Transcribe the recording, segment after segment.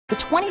The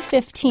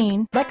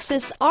 2015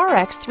 Lexus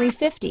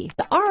RX350.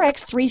 The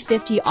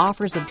RX350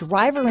 offers a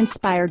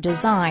driver-inspired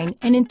design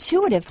and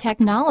intuitive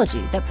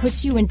technology that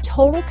puts you in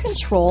total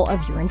control of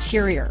your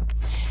interior.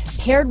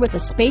 Paired with a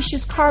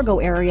spacious cargo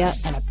area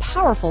and a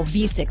powerful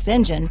V6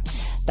 engine,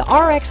 the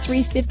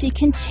RX350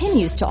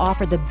 continues to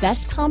offer the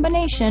best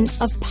combination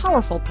of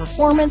powerful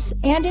performance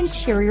and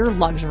interior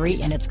luxury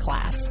in its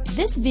class.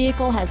 This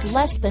vehicle has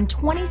less than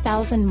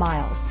 20,000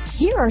 miles.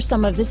 Here are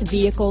some of this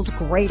vehicle's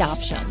great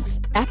options: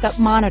 backup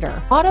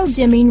monitor,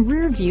 auto-dimming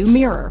rear view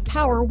mirror,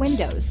 power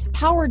windows,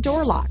 power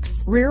door locks,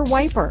 rear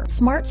wiper,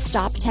 smart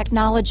stop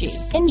technology,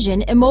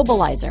 engine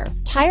immobilizer,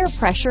 tire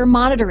pressure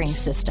monitoring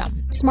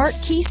system, smart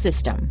key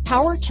system,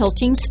 power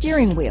tilting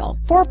steering wheel,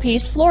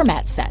 4-piece floor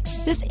mat set.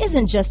 This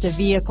isn't just a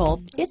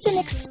vehicle, it's an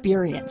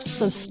experience.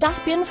 So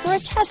stop in for a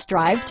test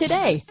drive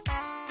today.